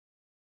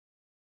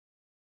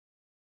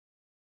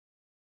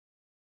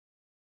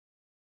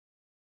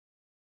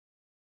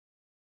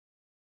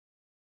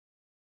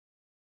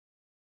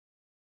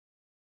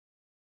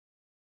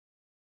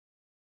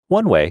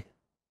One way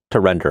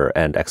to render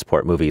and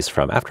export movies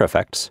from After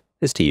Effects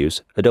is to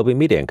use Adobe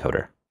Media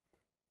Encoder.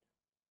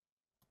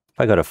 If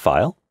I go to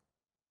File,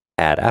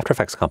 Add After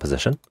Effects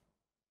Composition,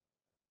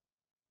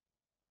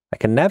 I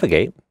can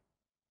navigate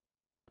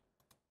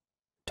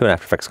to an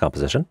After Effects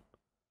composition,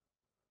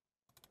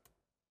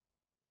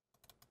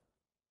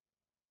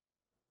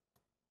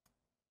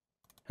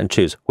 and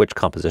choose which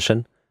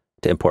composition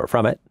to import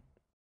from it.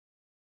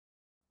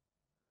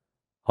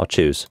 I'll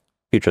choose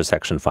Future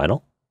Section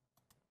Final.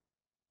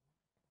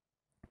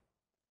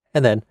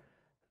 And then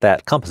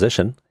that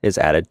composition is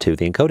added to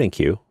the encoding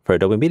queue for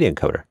Adobe Media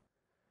Encoder.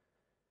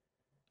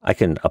 I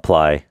can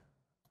apply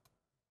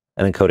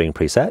an encoding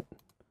preset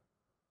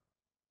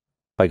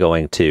by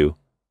going to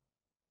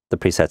the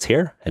presets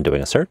here and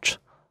doing a search.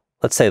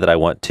 Let's say that I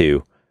want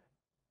to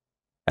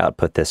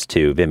output this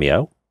to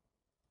Vimeo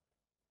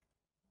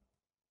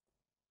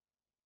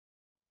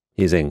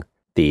using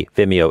the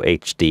Vimeo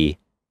HD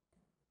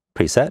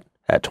preset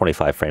at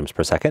 25 frames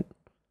per second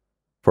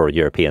for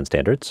European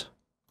standards.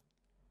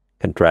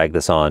 I can drag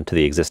this on to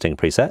the existing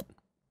preset,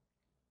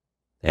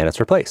 and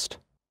it's replaced.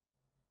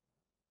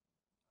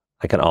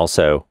 I can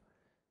also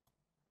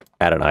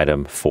add an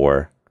item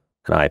for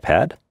an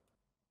iPad.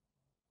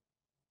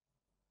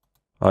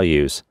 I'll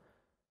use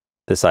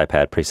this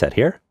iPad preset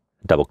here,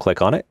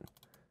 double-click on it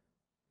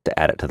to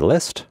add it to the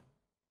list.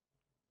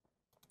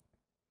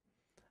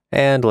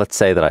 And let's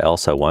say that I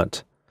also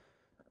want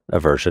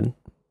a version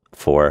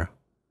for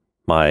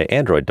my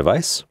Android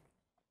device.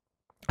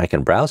 I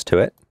can browse to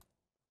it.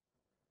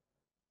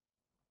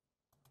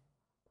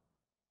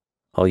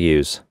 I'll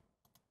use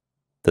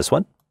this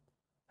one.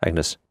 I can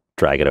just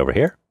drag it over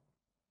here.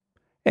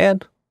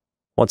 And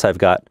once I've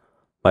got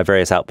my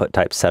various output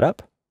types set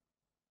up,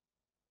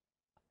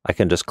 I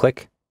can just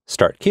click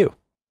Start Queue.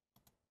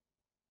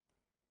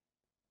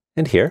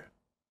 And here,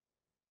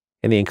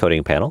 in the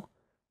encoding panel,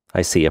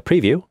 I see a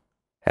preview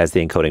as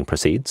the encoding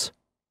proceeds.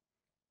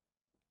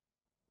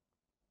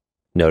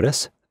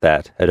 Notice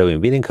that Adobe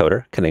Media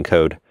Encoder can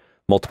encode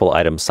multiple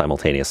items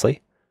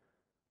simultaneously.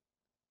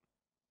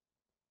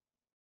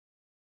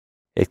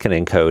 It can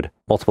encode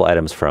multiple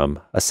items from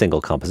a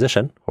single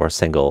composition or a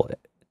single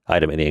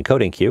item in the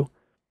encoding queue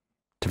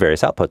to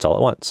various outputs all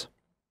at once.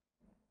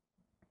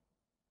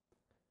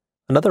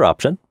 Another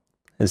option,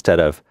 instead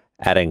of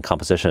adding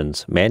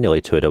compositions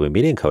manually to Adobe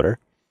Media Encoder,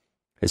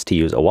 is to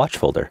use a watch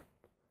folder.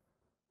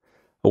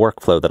 A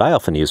workflow that I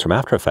often use from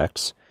After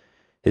Effects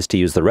is to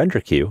use the render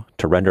queue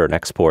to render and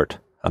export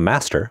a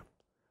master,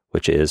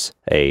 which is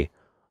a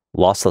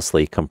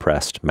losslessly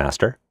compressed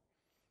master,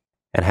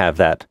 and have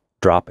that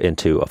drop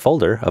into a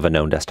folder of a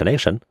known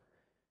destination,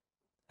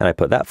 and I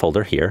put that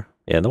folder here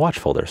in the watch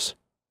folders.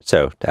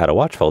 So to add a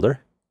watch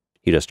folder,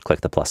 you just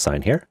click the plus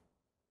sign here,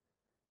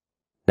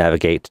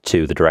 navigate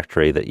to the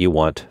directory that you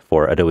want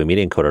for Adobe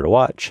Media Encoder to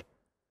watch,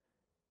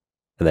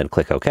 and then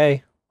click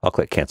OK. I'll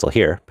click Cancel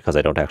here because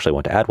I don't actually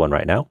want to add one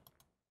right now.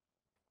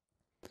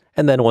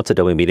 And then once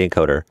Adobe Media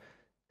Encoder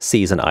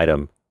sees an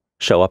item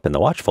show up in the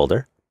watch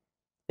folder,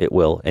 it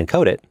will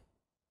encode it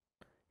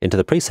into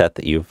the preset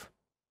that you've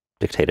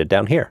dictated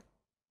down here.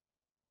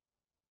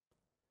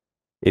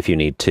 If you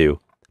need to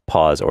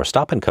pause or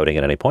stop encoding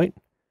at any point,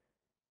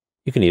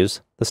 you can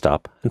use the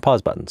stop and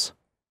pause buttons.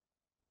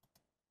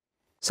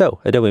 So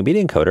Adobe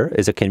Media Encoder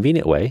is a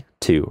convenient way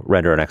to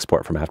render and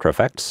export from After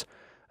Effects,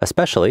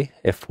 especially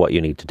if what you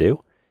need to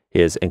do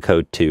is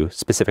encode to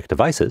specific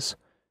devices,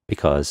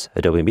 because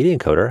Adobe Media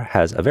Encoder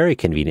has a very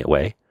convenient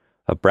way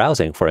of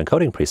browsing for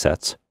encoding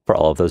presets for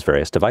all of those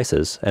various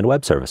devices and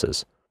web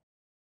services.